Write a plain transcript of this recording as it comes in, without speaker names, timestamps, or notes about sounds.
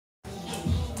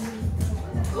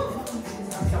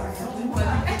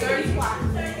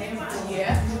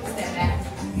Yeah. Step back.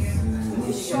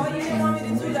 You sure you didn't want me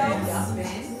to do those?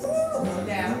 Go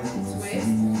down. Twist.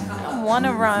 Come up. I want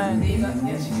to run.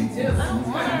 Yes, you do. I don't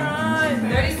want to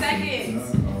run. 30 seconds.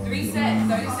 3 sets.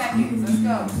 30 seconds. Let's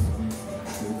go.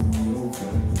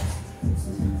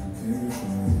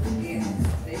 Yeah.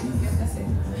 There you go. That's it.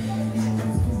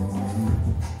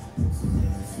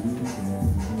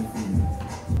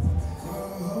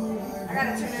 I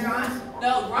gotta turn it on.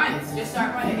 No, run. Just start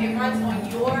running. It runs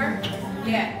on your,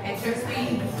 at your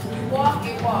speed. You walk,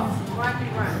 it walks. You run,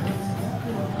 you run.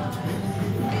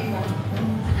 There you go.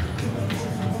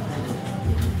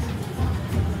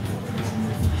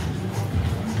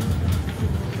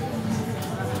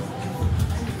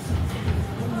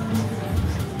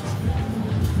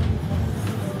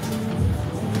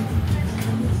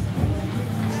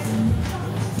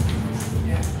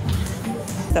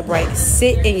 Upright.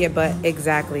 Sit in your butt.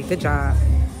 Exactly. Good job.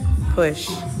 Push.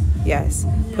 Yes.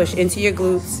 Push into your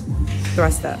glutes.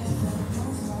 Thrust up.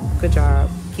 Good job.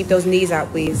 Keep those knees out,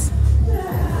 please.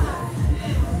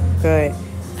 Good.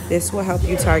 This will help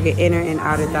you target inner and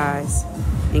outer thighs.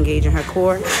 Engaging her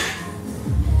core.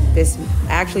 This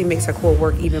actually makes her core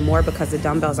work even more because the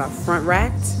dumbbells are front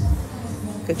racked.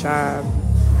 Good job.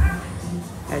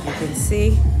 As you can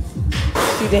see,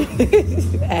 she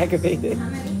did aggravated.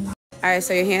 All right,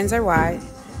 so your hands are wide.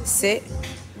 Sit,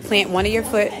 plant one of your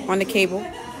foot on the cable.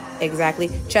 Exactly.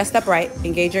 Chest upright.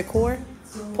 Engage your core.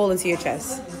 Pull into your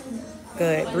chest.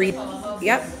 Good. Breathe.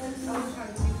 Yep.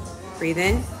 Breathe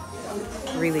in.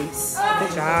 Release.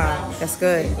 Good job. That's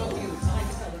good.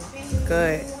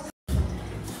 Good.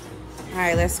 All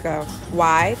right, let's go.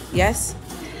 Wide. Yes.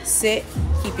 Sit.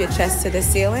 Keep your chest to the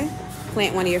ceiling.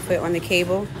 Plant one of your foot on the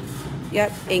cable.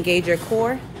 Yep. Engage your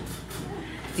core.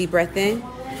 Deep breath in.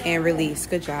 And release.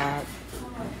 Good job.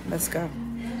 Let's go.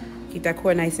 Keep that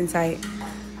core nice and tight.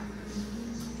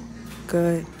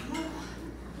 Good.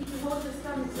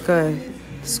 Good.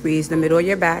 Squeeze the middle of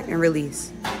your back and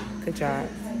release. Good job.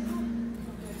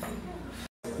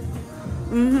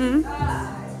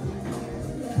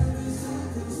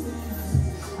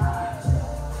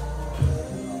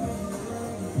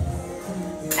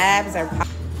 Abs are pop.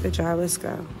 Good job. Let's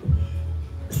go.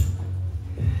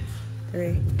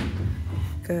 3.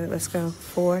 Good. Let's go.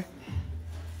 4.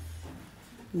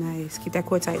 Nice. Keep that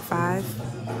core tight. 5.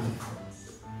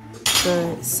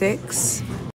 Good. 6.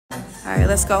 All right,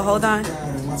 let's go. Hold on.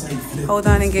 Hold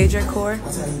on. Engage your core.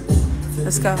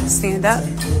 Let's go. Stand up.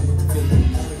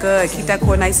 Good. Keep that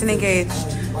core nice and engaged.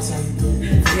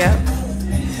 Yep.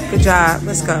 Good job.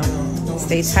 Let's go.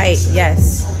 Stay tight.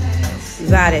 Yes. You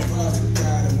got it.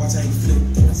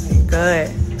 Good.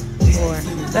 4.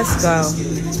 Let's go.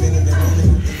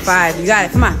 5. You got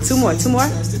it. Come on. 2 more. 2 more.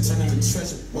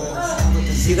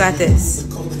 You got this.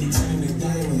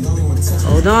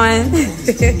 Hold on.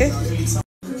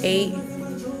 8,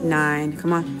 9.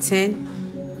 Come on. 10,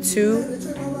 2,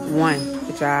 1.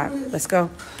 Good job. Let's go.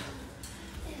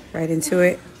 Right into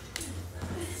it.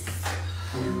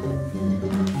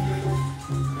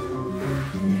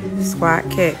 Squat,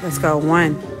 kick. Let's go.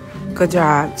 1. Good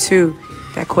job. 2.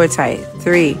 That core tight.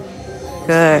 3.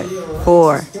 Good.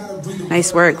 4.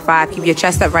 Nice work. 5. Keep your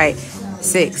chest up right.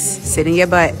 6. Sit in your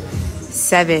butt.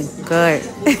 7. Good.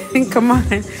 Come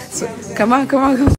on. Come on.